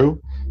wasn't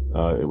true.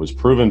 It was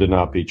proven to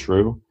not be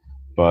true.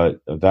 But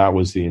that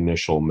was the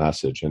initial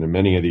message. And in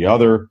many of the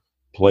other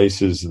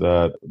places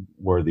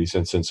where these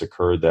incidents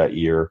occurred that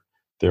year,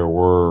 there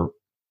were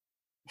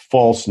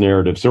false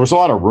narratives. There was a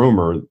lot of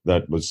rumor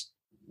that was,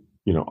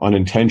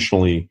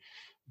 unintentionally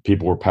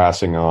people were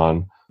passing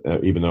on,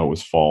 even though it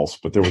was false.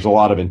 But there was a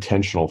lot of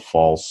intentional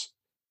false.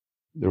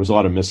 There was a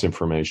lot of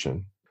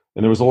misinformation.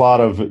 And there was a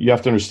lot of, you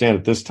have to understand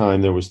at this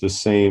time, there was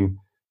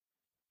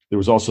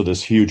also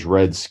this huge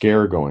Red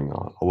Scare going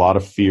on. A lot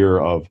of fear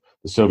of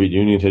the Soviet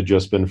Union had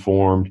just been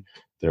formed.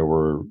 There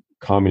were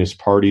communist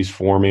parties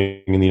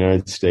forming in the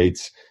United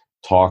States.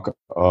 There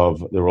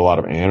were a lot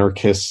of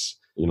anarchists,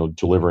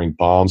 delivering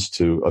bombs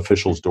to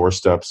officials'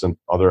 doorsteps and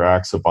other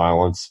acts of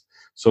violence.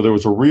 So there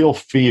was a real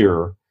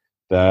fear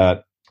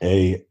that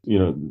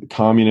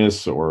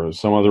communists or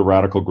some other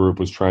radical group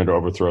was trying to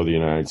overthrow the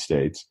United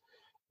States.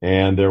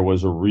 And there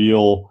was a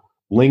real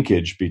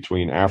linkage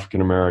between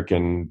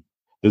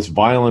this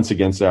violence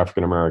against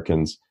African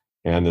Americans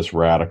and this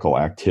radical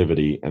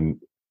activity,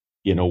 and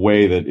in a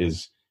way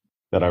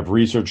that I've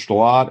researched a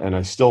lot and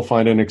I still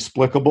find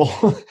inexplicable.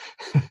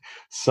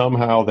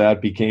 Somehow that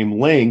became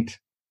linked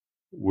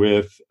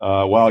with,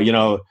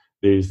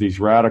 there's these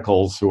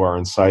radicals who are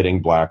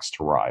inciting blacks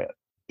to riot.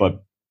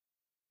 But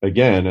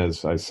again,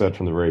 as I said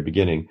from the very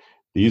beginning,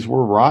 these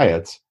were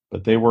riots,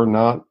 but they were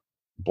not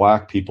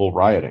black people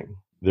rioting.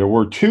 There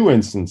were two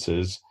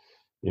instances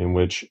in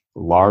which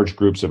large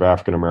groups of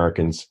African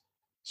Americans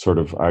sort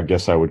of, I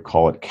guess I would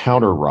call it,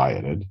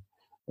 counter-rioted.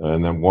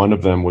 And then one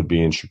of them would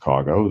be in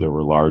Chicago. There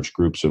were large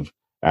groups of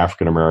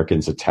African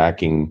Americans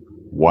attacking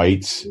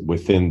whites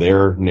within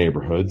their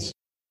neighborhoods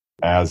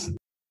as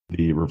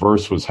the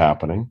reverse was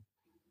happening.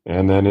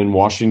 And then in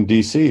Washington,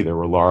 D.C., there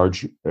were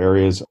large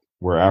areas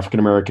where African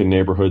American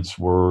neighborhoods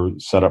were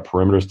set up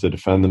perimeters to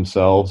defend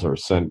themselves or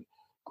sent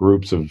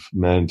groups of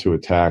men to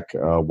attack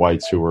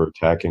whites who were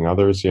attacking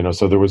others.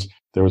 So there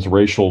was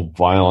racial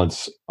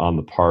violence on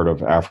the part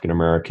of African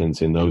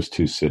Americans in those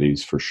two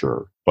cities for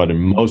sure. But in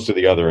most of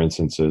the other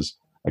instances,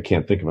 I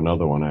can't think of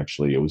another one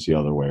actually. It was the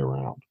other way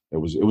around. It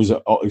was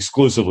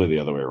exclusively the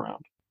other way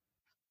around.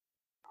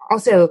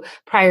 Also,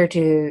 prior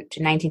to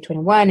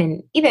 1921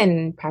 and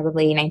even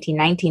probably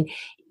 1919,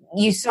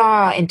 you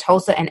saw in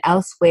Tulsa and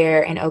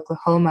elsewhere in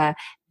Oklahoma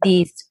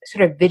these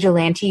sort of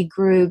vigilante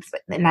groups,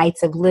 like the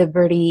Knights of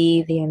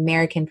Liberty, the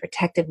American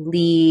Protective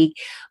League,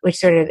 which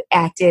sort of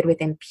acted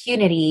with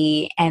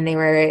impunity, and they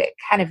were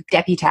kind of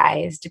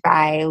deputized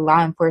by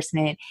law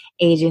enforcement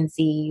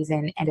agencies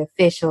and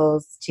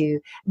officials to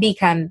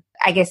become,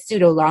 I guess,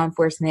 pseudo law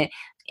enforcement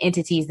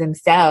entities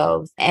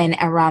themselves. And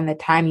around the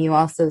time you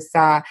also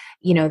saw,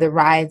 the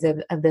rise of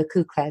the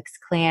Ku Klux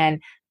Klan.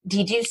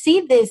 Did you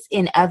see this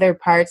in other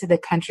parts of the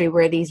country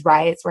where these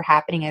riots were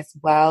happening as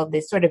well?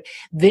 This sort of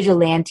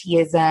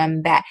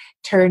vigilantism that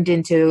turned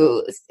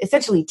into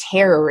essentially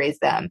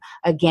terrorism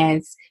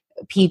against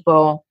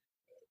people,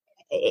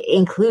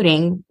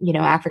 including,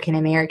 African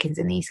Americans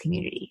in these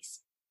communities.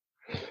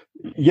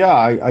 Yeah,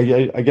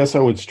 I guess I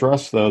would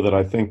stress, though, that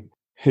I think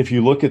if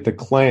you look at the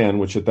Klan,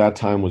 which at that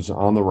time was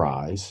on the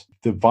rise,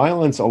 a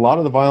lot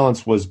of the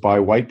violence was by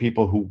white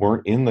people who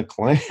weren't in the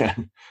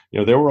Klan.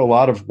 There were a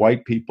lot of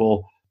white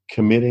people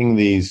committing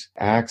these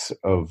acts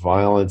of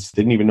violence,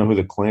 didn't even know who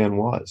the Klan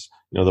was.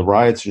 The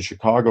riots in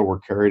Chicago were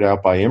carried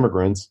out by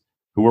immigrants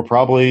who were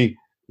probably,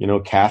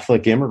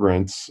 Catholic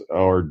immigrants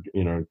or,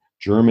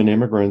 German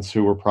immigrants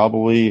who were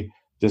probably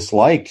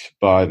disliked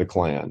by the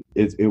Klan.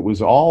 It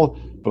was all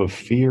of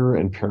fear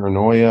and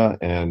paranoia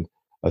and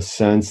a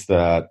sense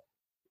that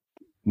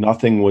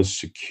nothing was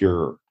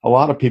secure. A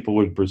lot of people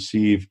would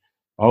perceive,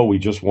 we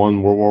just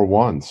won World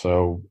War I.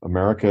 So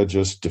America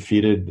just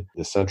defeated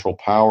the Central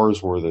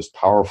Powers. We're this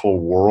powerful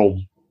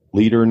world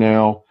leader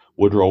now.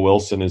 Woodrow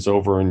Wilson is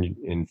over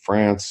in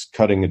France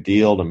cutting a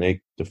deal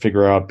to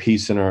figure out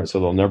peace so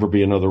there'll never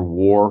be another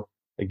war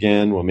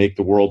again. We'll make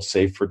the world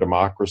safe for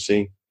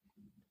democracy.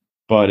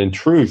 But in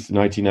truth,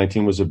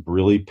 1919 was a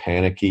really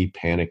panicky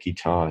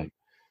time.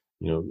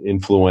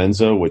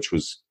 Influenza, which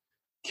was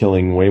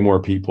killing way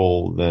more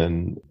people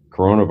than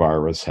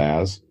coronavirus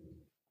has,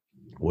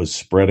 was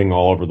spreading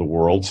all over the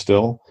world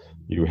still.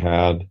 You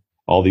had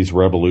all these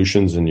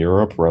revolutions in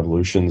Europe,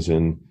 revolutions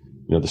in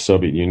the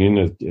Soviet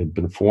Union had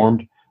been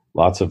formed,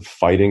 lots of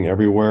fighting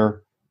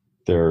everywhere.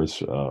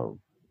 There's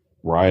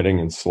rioting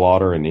and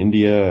slaughter in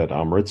India at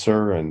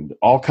Amritsar, and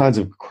all kinds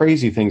of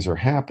crazy things are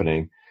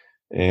happening.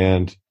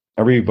 And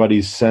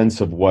everybody's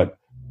sense of what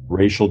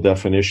racial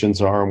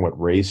definitions are and what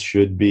race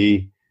should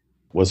be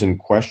was in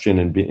question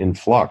and in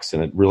flux.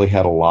 And it really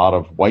had a lot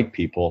of white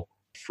people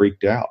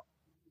freaked out.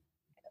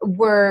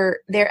 Were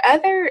there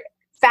other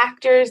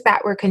factors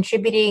that were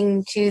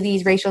contributing to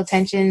these racial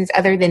tensions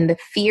other than the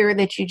fear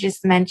that you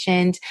just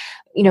mentioned?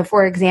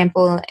 For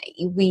example,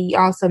 we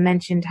also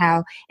mentioned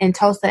how in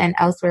Tulsa and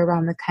elsewhere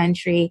around the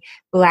country,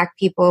 Black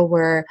people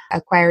were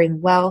acquiring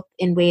wealth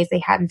in ways they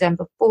hadn't done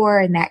before,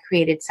 and that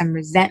created some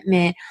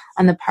resentment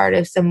on the part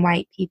of some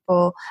white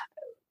people.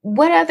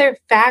 What other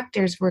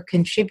factors were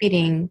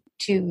contributing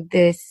to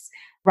this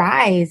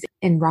rise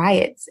in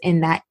riots in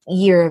that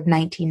year of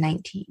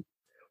 1919?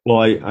 Well,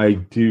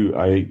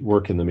 I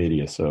work in the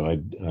media, so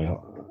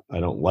I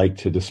don't like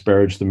to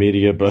disparage the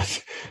media,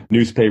 but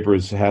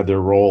newspapers had their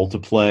role to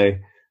play.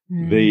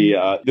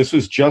 This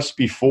was just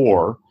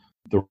before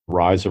the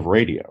rise of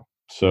radio.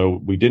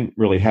 So we didn't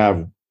really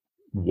have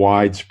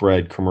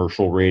widespread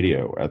commercial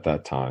radio at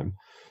that time.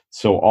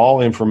 So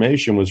all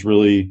information was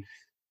really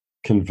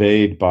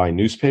conveyed by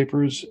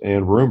newspapers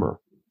and rumor.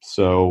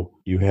 So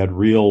you had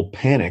real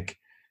panic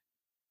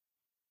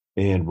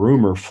and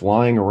rumor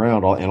flying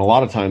around, and a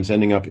lot of times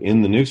ending up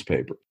in the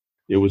newspaper.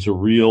 It was a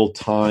real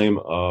time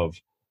of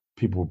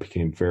people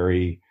became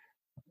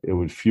it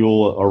would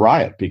fuel a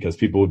riot because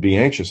people would be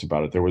anxious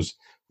about it.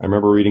 I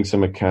remember reading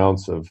some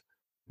accounts of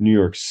New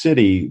York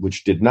City,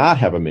 which did not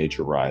have a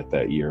major riot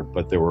that year,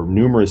 but there were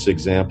numerous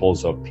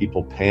examples of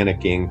people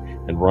panicking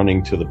and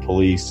running to the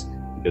police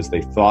because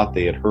they thought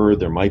they had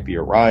heard there might be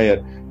a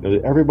riot.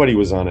 Everybody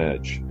was on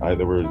edge.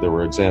 There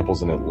were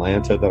examples in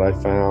Atlanta that I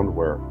found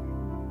where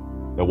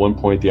at one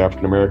point the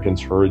African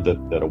Americans heard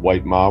that a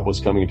white mob was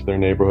coming into their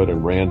neighborhood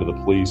and ran to the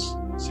police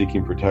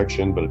seeking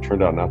protection, but it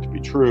turned out not to be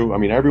true. I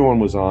mean, everyone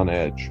was on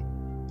edge.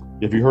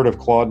 Have you heard of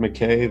Claude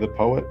McKay, the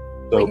poet?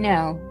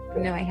 No,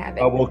 I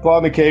haven't. Well,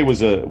 Claude McKay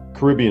was a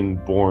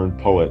Caribbean-born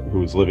poet who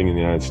was living in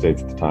the United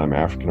States at the time,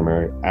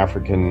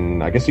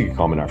 African, I guess you could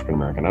call him an African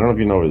American. I don't know if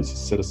you know he was a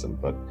citizen,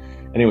 but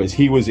anyways,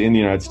 he was in the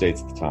United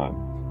States at the time,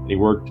 and he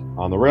worked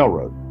on the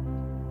railroad.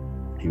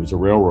 He was a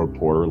railroad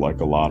porter,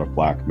 like a lot of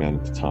Black men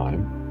at the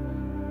time,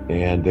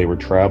 and they were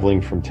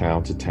traveling from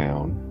town to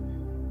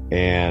town,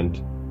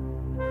 and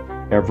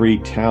every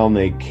town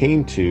they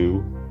came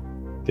to,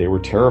 they were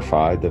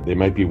terrified that they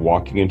might be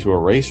walking into a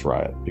race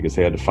riot because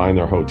they had to find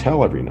their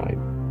hotel every night.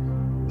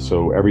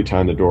 So every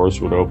time the doors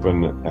would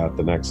open at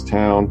the next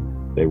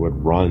town, they would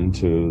run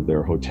to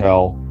their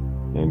hotel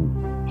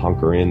and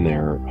hunker in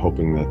there,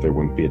 hoping that they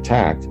wouldn't be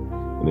attacked.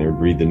 And they would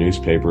read the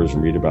newspapers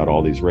and read about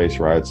all these race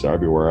riots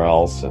everywhere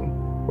else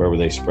and where were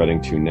they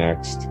spreading to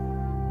next.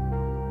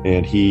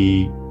 And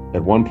he,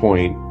 at one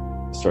point,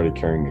 started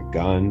carrying a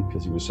gun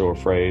because he was so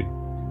afraid.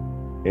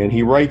 And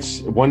he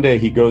writes, one day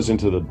he goes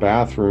into the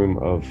bathroom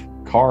of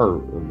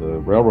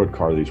the railroad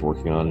car that he's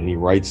working on, and he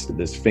writes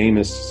this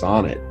famous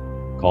sonnet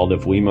called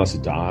If We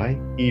Must Die.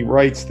 He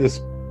writes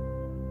this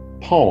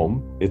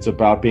poem. It's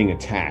about being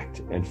attacked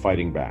and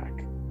fighting back.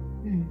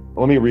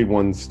 Let me read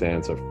one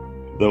stanza.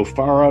 Though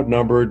far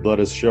outnumbered,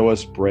 let us show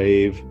us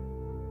brave,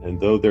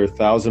 and though their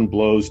 1,000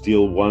 blows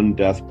deal one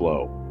death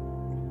blow,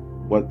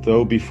 what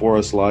though before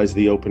us lies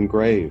the open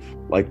grave?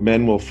 Like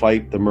men will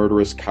fight the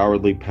murderous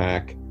cowardly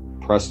pack,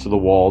 pressed to the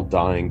wall,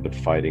 dying but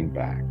fighting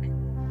back.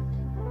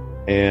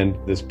 And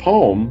this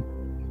poem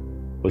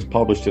was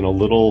published in a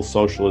little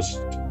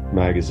socialist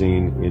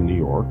magazine in New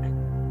York,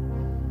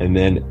 and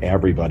then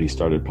everybody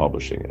started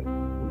publishing it.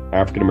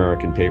 African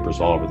American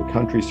papers all over the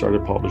country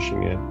started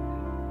publishing it,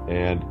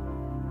 and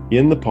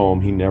in the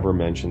poem he never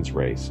mentions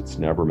race. It's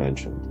never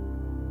mentioned,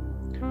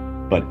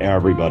 but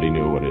everybody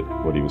knew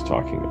what he was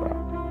talking about.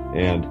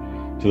 And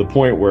to the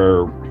point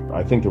where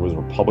I think there was a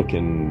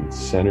Republican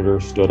senator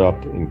stood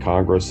up in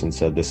Congress and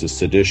said, "This is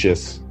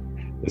seditious.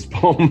 This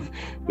poem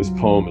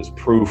is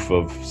proof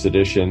of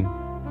sedition,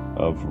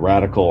 of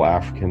radical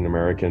African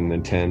American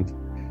intent."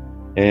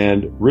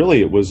 And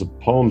really, it was a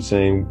poem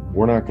saying,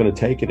 "We're not going to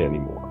take it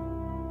anymore,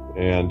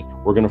 and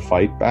we're going to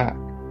fight back."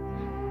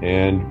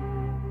 And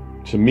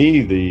to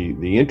me,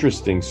 the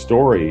interesting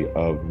story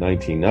of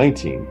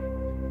 1919,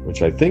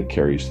 which I think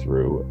carries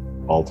through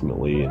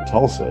ultimately in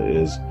Tulsa,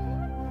 is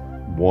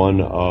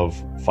one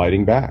of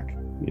fighting back.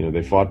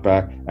 They fought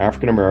back.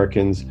 African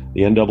Americans,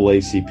 the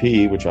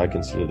NAACP, which I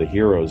consider the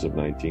heroes of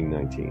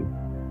 1919,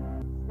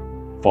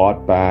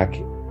 fought back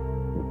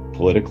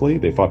politically.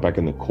 They fought back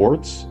in the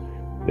courts.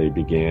 They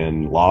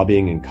began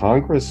lobbying in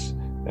Congress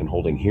and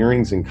holding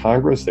hearings in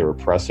Congress. They were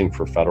pressing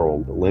for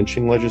federal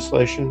lynching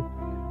legislation.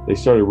 They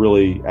started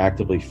really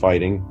actively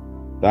fighting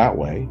that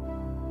way.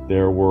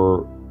 There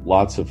were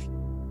lots of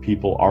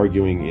people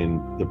arguing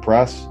in the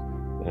press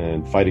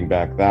and fighting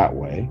back that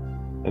way.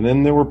 And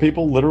then there were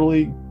people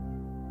literally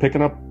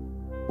picking up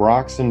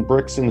rocks and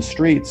bricks in the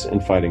streets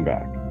and fighting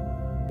back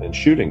and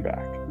shooting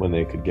back. when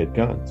they could get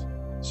guns.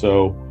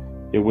 So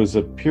it was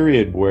a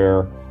period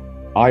where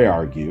I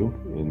argue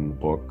in the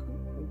book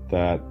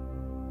that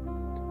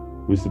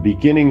it was the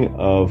beginning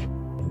of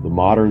the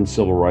modern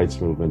civil rights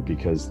movement,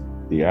 because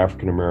the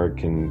African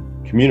American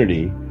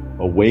community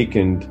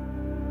awakened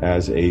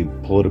as a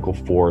political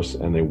force,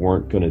 and they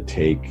weren't going to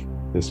take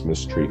this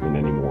mistreatment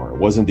anymore.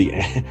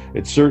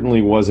 It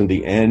certainly wasn't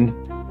the end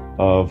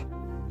of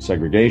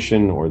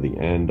segregation or the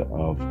end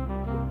of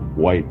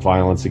white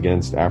violence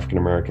against African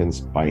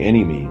Americans by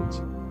any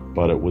means,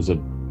 but it was a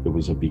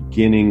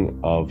beginning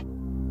of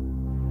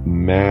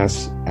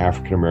mass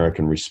African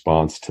American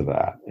response to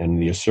that,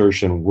 and the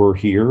assertion, we're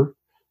here,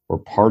 we're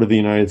part of the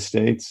United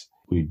States,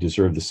 we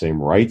deserve the same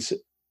rights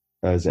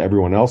as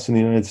everyone else in the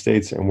United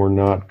States, and we're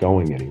not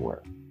going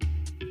anywhere.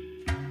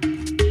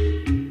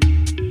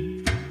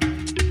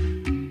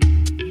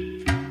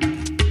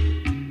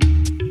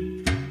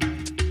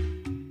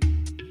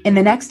 In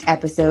the next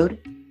episode,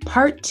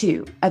 part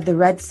 2 of the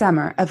Red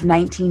Summer of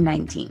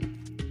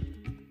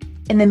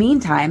 1919. In the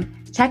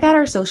meantime, check out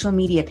our social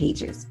media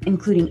pages,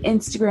 including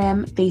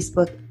Instagram,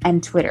 Facebook,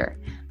 and Twitter.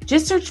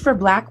 Just search for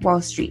Black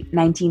Wall Street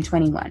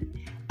 1921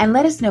 and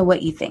let us know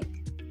what you think.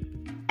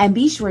 And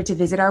be sure to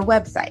visit our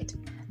website,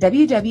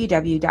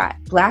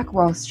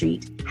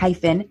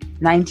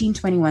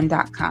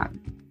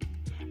 www.blackwallstreet-1921.com.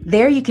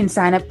 There you can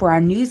sign up for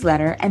our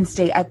newsletter and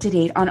stay up to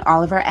date on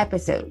all of our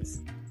episodes.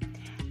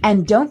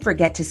 And don't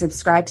forget to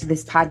subscribe to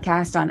this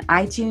podcast on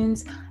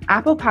iTunes,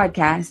 Apple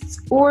Podcasts,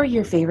 or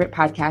your favorite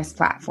podcast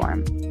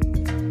platform.